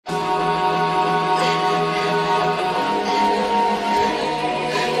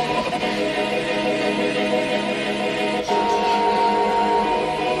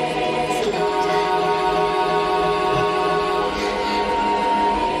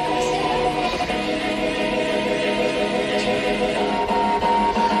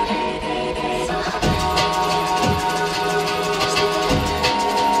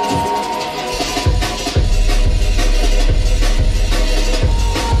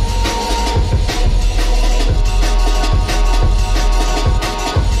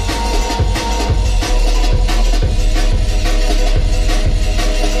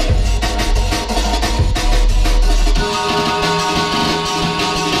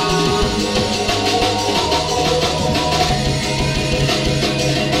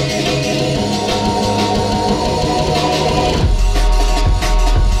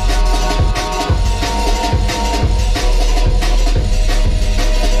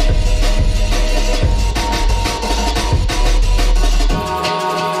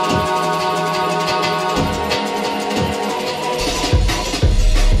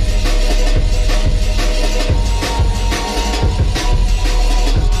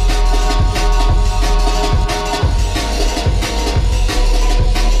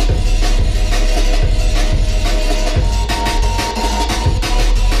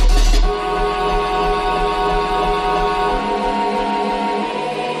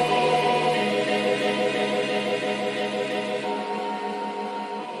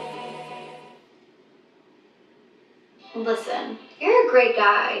listen, you're a great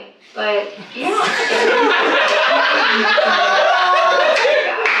guy, but you're not.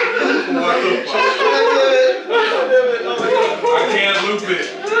 What the fuck? I can't loop it.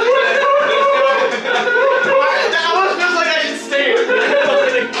 That almost feels like I should stay with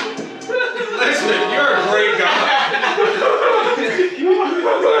you. Listen, you're a great guy.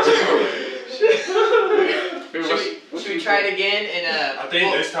 Should we try it again? And I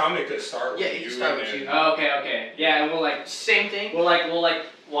think this time it could start with you. Yeah, it can start with you. Oh, okay. Yeah, and we'll like same thing. We'll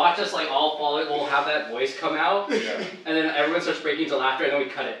watch us like all follow it. We'll have that voice come out, Yeah. and then everyone starts breaking into laughter, and then we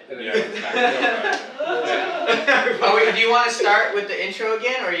cut it. And then Yeah. it comes back. Oh, wait, do you want to start with the intro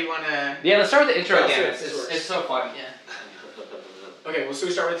again, or you want to? Yeah, let's start with the intro Oh, again. so It's so fun. Yeah. Okay, well, so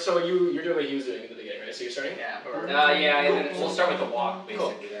we start with, so you're doing what he was doing at the beginning, right? So you're starting? Yeah. Yeah, and then we'll start with the walk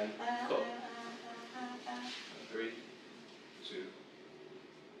basically then. Cool. 3, 2.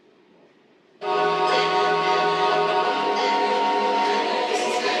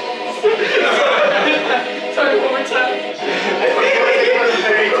 Sorry, one more time.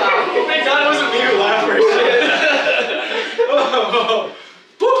 Very top. Thank God it wasn't me who laughed for shit.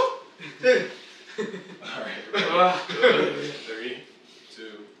 Alright. 3,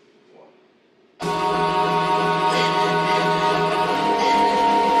 2, 1.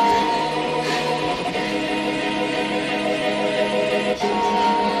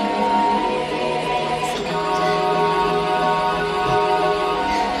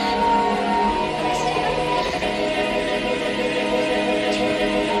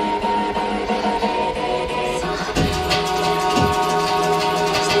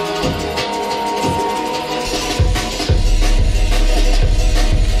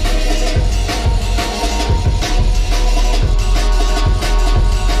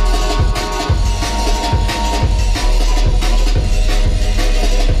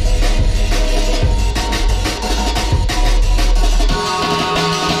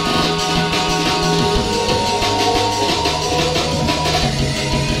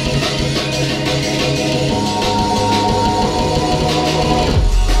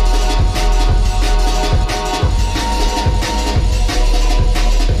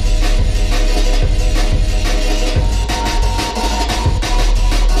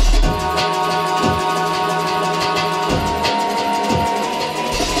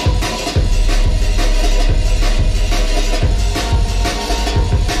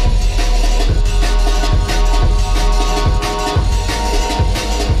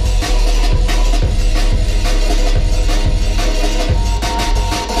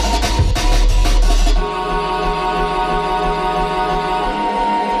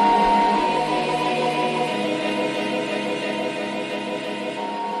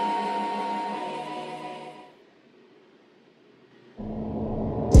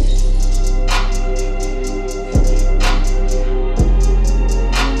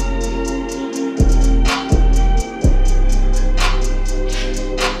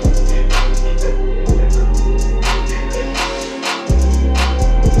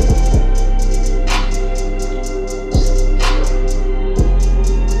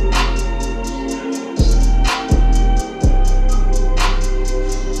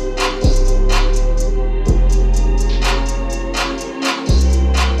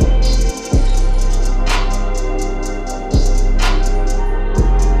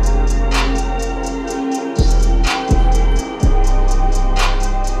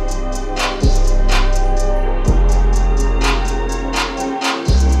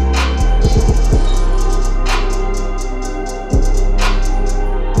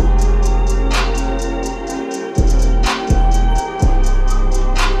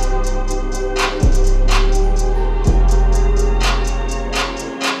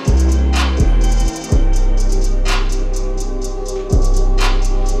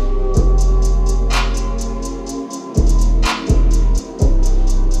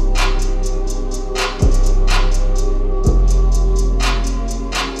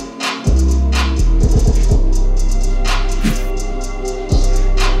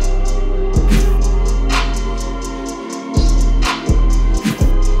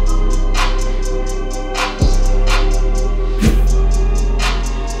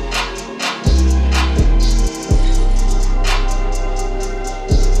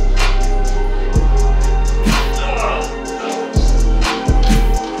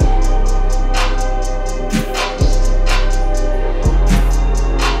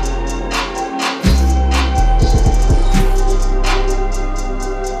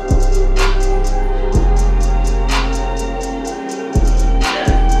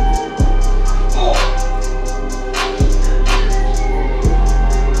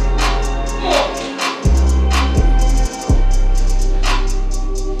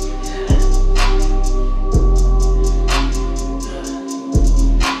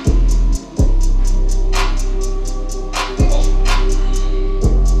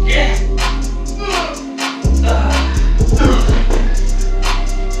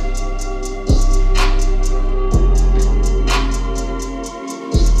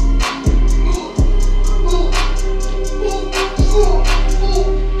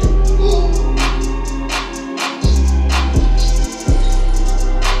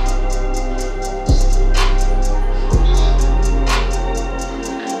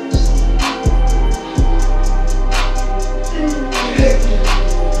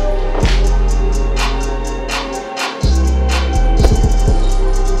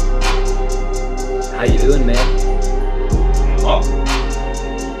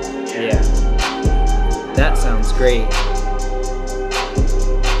 It's great.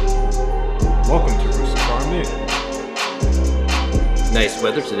 Welcome to Rooster Farm Inn. Nice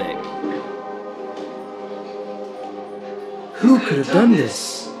weather today. Who could have done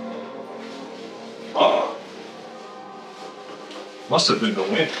this? Must have been the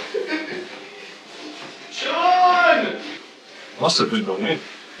wind. John! Must have been the wind.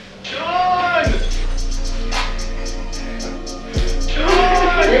 John!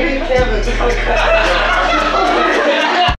 John! Maybe Kevin.